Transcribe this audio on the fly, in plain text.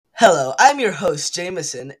Hello, I'm your host,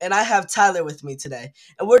 Jameson, and I have Tyler with me today.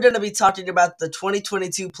 And we're going to be talking about the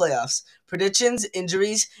 2022 playoffs, predictions,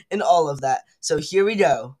 injuries, and all of that. So here we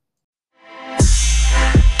go.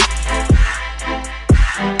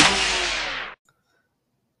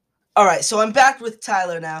 All right, so I'm back with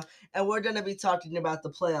Tyler now, and we're going to be talking about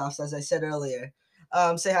the playoffs, as I said earlier.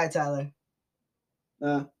 Say hi, Tyler.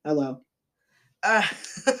 Hello. Uh,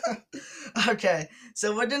 okay,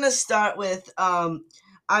 so we're going to start with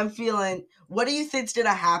I'm feeling. What do you think's going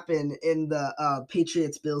to happen in the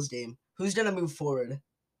Patriots-Bills game? Who's going to move forward?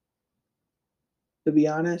 To be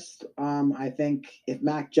honest, I think if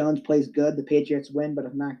Mac Jones plays good, the Patriots win. But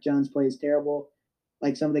if Mac Jones plays terrible,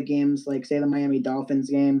 like some of the games, like say the Miami Dolphins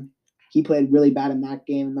game, he played really bad in that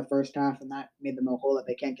game in the first half, and that made them a hole that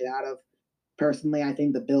they can't get out of. Personally, I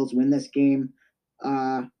think the Bills win this game,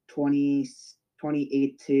 28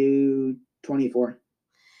 to 24.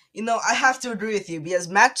 You know, I have to agree with you because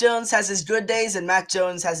Mac Jones has his good days and Mac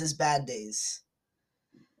Jones has his bad days.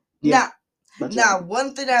 Yeah, Now,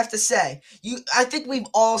 one thing I have to say, I think we've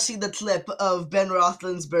all seen the clip of Ben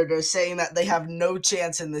Roethlisberger saying that they have no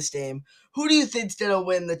chance in this game. Who do you think's gonna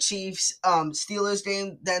win the Chiefs Steelers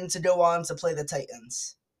game, then to go on to play the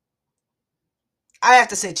Titans? I have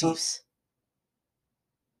to say Chiefs.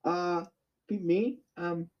 Me,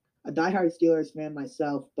 a diehard Steelers fan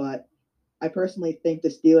myself, but I personally think the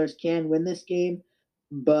Steelers can win this game,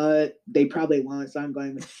 but they probably won't, so I'm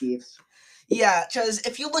going with the Chiefs. Yeah, because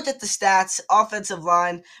if you look at the stats, offensive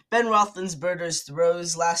line, Ben Roethlisberger's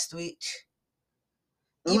throws last week.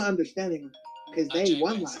 I'm not understanding because they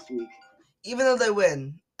won last week. Even though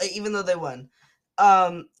they won.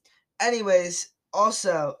 Um, anyways,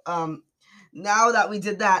 also, now that we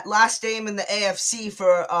did that last game in the AFC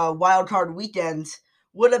for wild card weekend,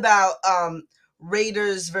 what about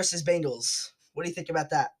Raiders versus Bengals? What do you think about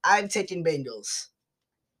that? I'm taking Bengals.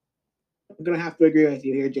 I'm gonna have to agree with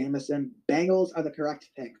you here, Jameson. Bengals are the correct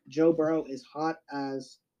pick. Joe Burrow is hot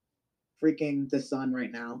as freaking the sun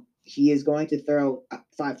right now. He is going to throw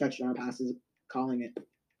 5 touchdown passes, calling it.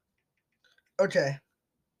 Okay.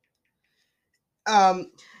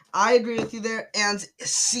 I agree with you there. And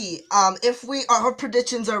see, if our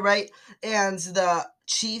predictions are right and the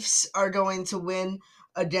Chiefs are going to win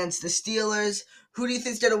against the Steelers, who do you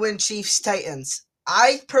think's going to win Chiefs Titans?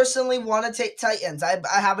 I personally want to take Titans. I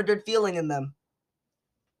have a good feeling in them.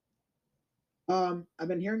 I've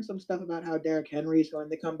been hearing some stuff about how Derrick Henry is going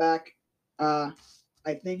to come back. I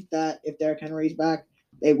think that if Derrick Henry's back,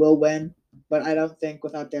 they will win. But I don't think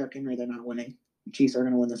without Derrick Henry, they're not winning. The Chiefs are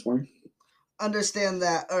going to win this one. Understand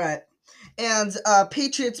that. All right. And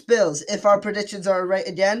Patriots Bills. If our predictions are right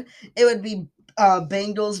again, it would be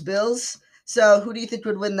Bengals Bills. So who do you think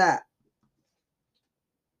would win that?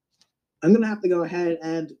 I'm going to have to go ahead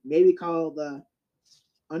and maybe call the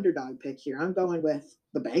underdog pick here. I'm going with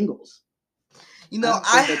the Bengals. You know,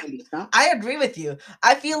 I agree with you.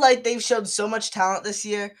 I feel like they've showed so much talent this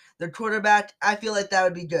year. Their quarterback, I feel like that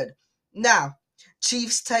would be good. Now,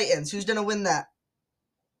 Chiefs Titans. Who's gonna win that?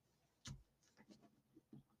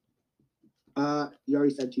 You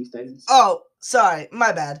already said Chiefs Titans. Oh, sorry,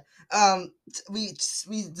 my bad. We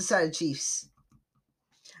decided Chiefs.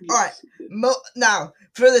 All right. Now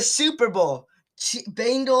for the Super Bowl,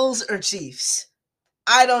 Bengals or Chiefs?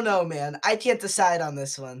 I don't know, man. I can't decide on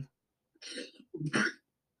this one.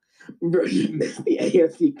 Bro, you missed the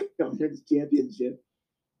AFC Conference Championship.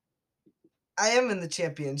 I am in the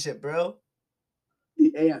championship, bro.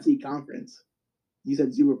 The AFC Conference. You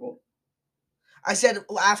said Super Bowl. I said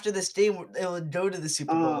after this game, it would go to the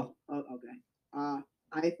Super Bowl. Oh, okay.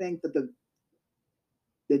 I think that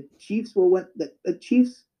the Chiefs will win. The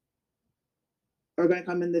Chiefs are going to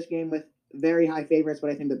come in this game with very high favorites, but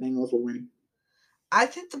I think the Bengals will win. I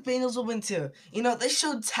think the Bengals will win too. You know, they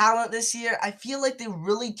showed talent this year. I feel like they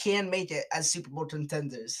really can make it as Super Bowl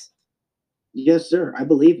contenders. Yes, sir. I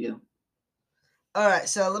believe you. All right,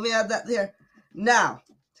 so let me add that there. Now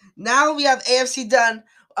we have AFC done.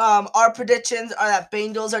 Our predictions are that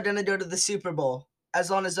Bengals are going to go to the Super Bowl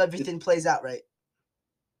as long as everything plays out right.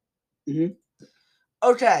 Mm-hmm.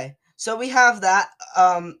 Okay, so we have that,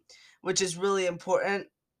 which is really important.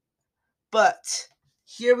 But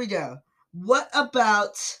here we go. What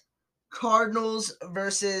about Cardinals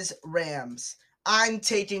versus Rams? I'm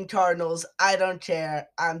taking Cardinals. I don't care.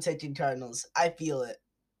 I'm taking Cardinals. I feel it.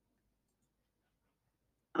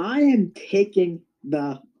 I am taking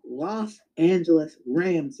the Los Angeles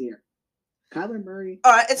Rams here. Kyler Murray.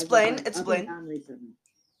 All right, explain. Up and down recently.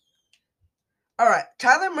 All right,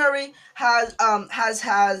 Kyler Murray has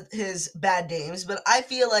had his bad games, but I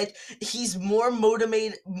feel like he's more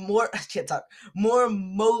motivated, I can't talk,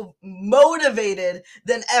 motivated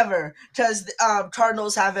than ever because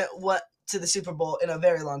Cardinals haven't went to the Super Bowl in a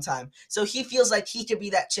very long time. So he feels like he could be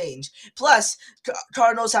that change. Plus,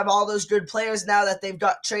 Cardinals have all those good players now that they've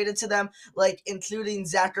got traded to them, like including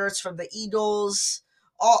Zach Ertz from the Eagles.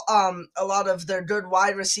 A lot of their good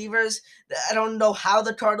wide receivers. I don't know how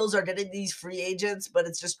the Cardinals are getting these free agents, but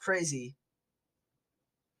it's just crazy.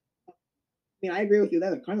 I mean, I agree with you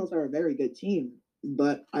that the Cardinals are a very good team,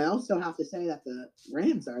 but I also have to say that the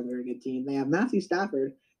Rams are a very good team. They have Matthew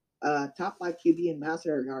Stafford, top 5 QB in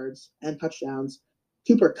passer yards and touchdowns.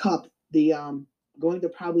 Cooper Kupp, the going to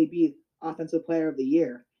probably be offensive player of the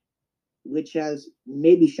year, which has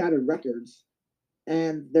maybe shattered records.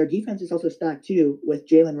 And their defense is also stacked too, with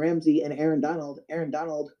Jalen Ramsey and Aaron Donald. Aaron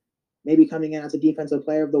Donald maybe coming in as a defensive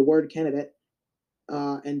player of the word candidate,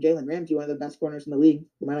 and Jalen Ramsey, one of the best corners in the league.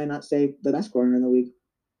 Might I not say the best corner in the league?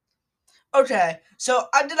 Okay, so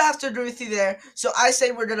I'm gonna have to agree with you there. So I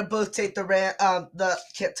say we're gonna both take the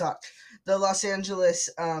can't talk, the Los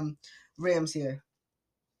Angeles Rams here.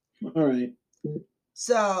 All right.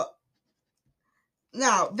 So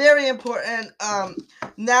now, very important.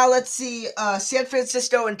 Now let's see. San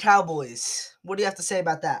Francisco and Cowboys. What do you have to say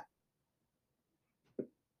about that?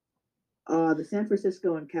 The San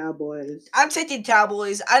Francisco and Cowboys. I'm taking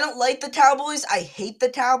Cowboys. I don't like the Cowboys. I hate the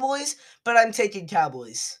Cowboys, but I'm taking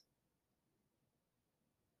Cowboys.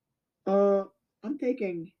 I'm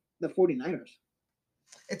taking the 49ers.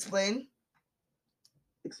 Explain.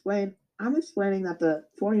 Explain. I'm explaining that the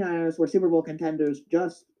 49ers were Super Bowl contenders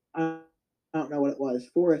just, I don't know what it was,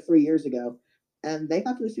 4 or 3 years ago. And they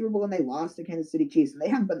got to the Super Bowl and they lost to Kansas City Chiefs. And they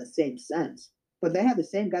haven't been the same since. But they had the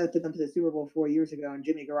same guy that took them to the Super Bowl 4 years ago, and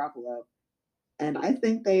Jimmy Garoppolo. And I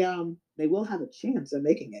think they will have a chance of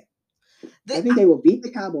making it. I think they will beat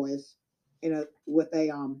the Cowboys with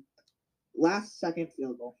a last second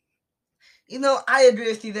field goal. You know, I agree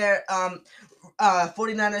with you there.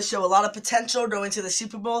 49ers show a lot of potential going to the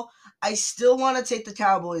Super Bowl. I still want to take the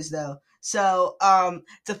Cowboys though. So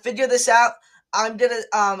to figure this out, I'm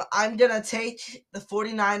gonna take the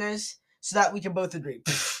 49ers so that we can both agree.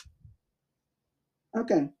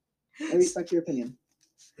 Okay. I respect your opinion.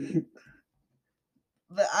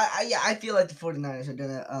 But I feel like the 49ers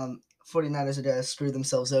are gonna screw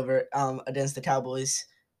themselves over against the Cowboys.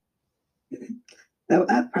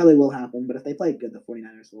 That probably will happen, but if they play good, the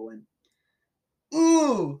 49ers will win.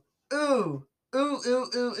 Ooh.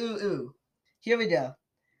 Here we go.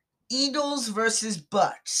 Eagles versus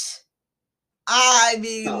Bucks. I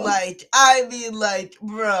mean,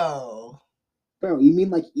 bro. Bro, you mean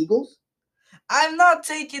like Eagles? I'm not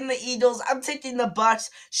taking the Eagles. I'm taking the Bucks.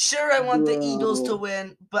 Sure, I want the Eagles to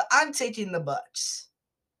win, but I'm taking the Bucks.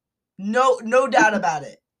 No doubt about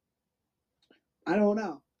it. I don't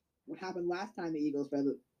know what happened last time the Eagles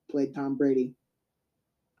played Tom Brady.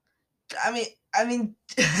 I mean,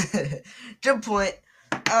 good point.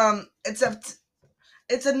 Except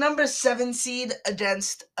it's a number 7 seed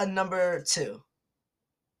against a number 2.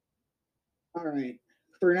 All right.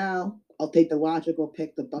 For now, I'll take the logical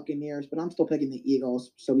pick, the Buccaneers, but I'm still picking the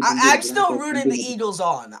Eagles. So I'm still rooting the Eagles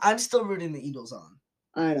on.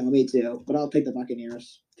 I know, me too. But I'll take the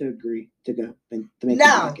Buccaneers to agree to go to make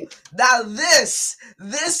now, the bracket. Now this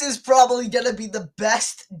is probably gonna be the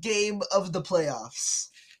best game of the playoffs.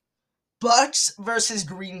 Bucks versus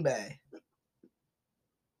Green Bay.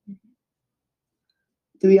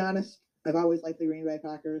 To be honest, I've always liked the Green Bay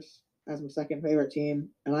Packers as my second favorite team,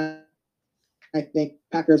 and I think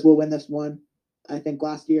Packers will win this one. I think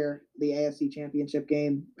last year, the AFC Championship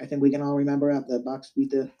game, I think we can all remember that the Bucks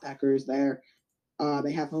beat the Packers there.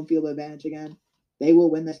 They have home field advantage again. They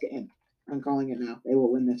will win this game. I'm calling it now. They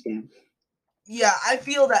will win this game. Yeah, I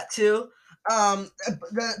feel that too.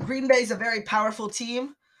 The Green Bay is a very powerful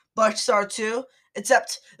team. Bucks are too.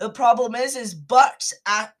 Except the problem is Bucks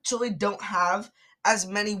actually don't have as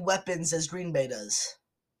many weapons as Green Bay does.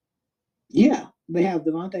 Yeah, they have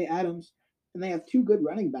Davante Adams, and they have 2 good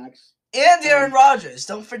running backs. And Aaron Rodgers.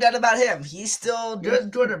 Don't forget about him. He's still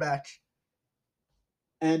good quarterback.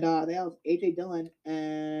 And they have A.J. Dillon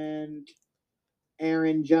and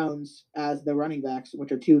Aaron Jones as the running backs,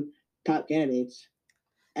 which are 2 top candidates.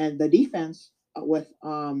 And the defense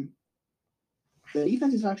the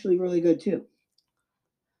defense is actually really good too.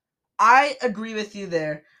 I agree with you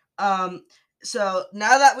there. So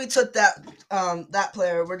now that we took that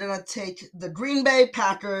player, we're gonna take the Green Bay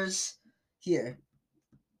Packers here.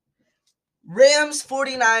 Rams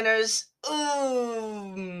 49ers.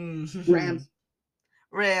 Ooh. Rams.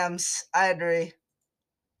 Rams. I agree.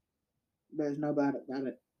 There's no doubt about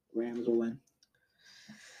it. Rams will win.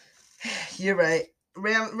 You're right.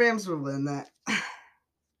 Rams will win that.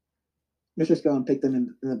 Let's just go and pick them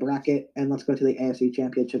in the bracket, and let's go to the AFC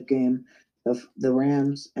Championship game of the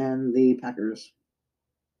Rams and the Packers.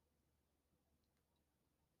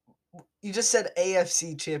 You just said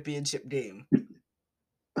AFC Championship game.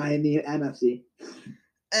 I mean NFC.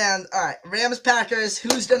 And all right, Rams Packers.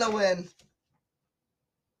 Who's gonna win?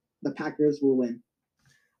 The Packers will win.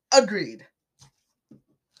 Agreed.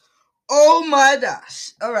 Oh my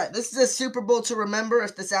gosh! All right, this is a Super Bowl to remember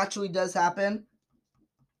if this actually does happen.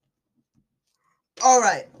 All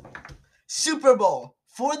right, Super Bowl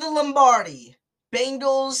for the Lombardi.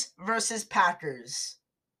 Bengals versus Packers.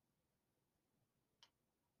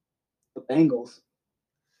 The Bengals.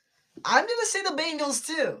 I'm gonna say the Bengals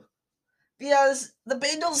too, because the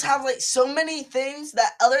Bengals have like so many things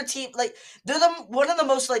that other team like they're one of the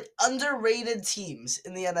most like underrated teams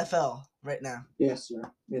in the NFL right now. Yes, sir.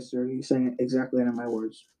 Yes, sir. You're saying it exactly in my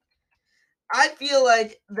words. I feel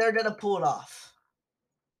like they're gonna pull it off.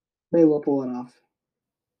 They will pull it off.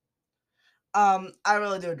 I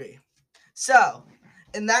really do agree. So,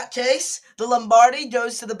 in that case, the Lombardi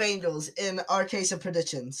goes to the Bengals in our case of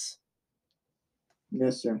predictions.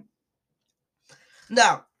 Yes, sir.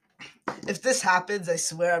 Now, if this happens, I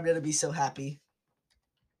swear I'm gonna be so happy.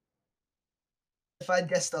 If I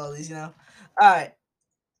guessed all these, All right.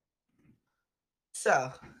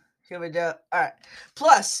 So, here we go. All right.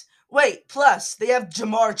 Plus, they have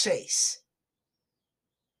Ja'Marr Chase.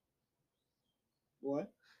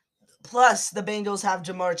 What? Plus, the Bengals have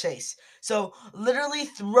Ja'Marr Chase. So, literally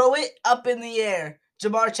throw it up in the air.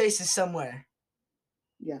 Ja'Marr Chase is somewhere.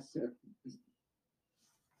 Yes, sir.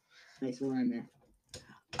 Nice one there.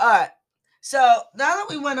 All right. So, now that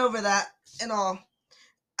we went over that and all,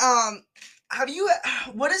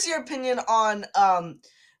 what is your opinion on,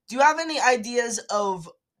 do you have any ideas of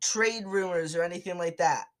trade rumors or anything like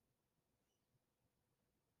that?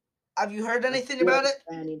 Have you heard anything about it?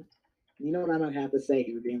 You know what I'm going to have to say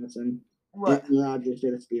here, Jameson? What? Aaron Rodgers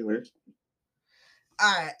to the Steelers.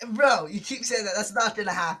 Alright, bro, you keep saying that. That's not going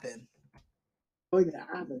to happen. Oh, yeah,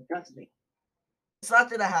 happen. Trust me. It's not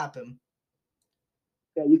going to happen.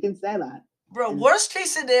 Yeah, you can say that. Bro, worst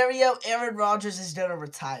case scenario, Aaron Rodgers is going to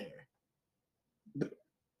retire.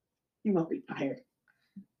 He won't retire.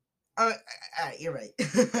 Alright, you're right.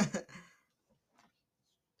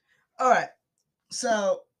 Alright,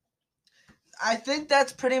 so I think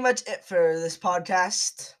that's pretty much it for this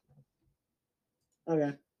podcast.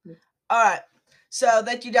 Okay. All right. So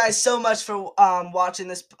thank you guys so much for watching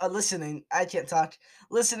this, listening. I can't talk.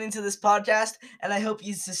 Listening to this podcast, and I hope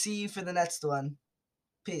to see you for the next one.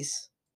 Peace.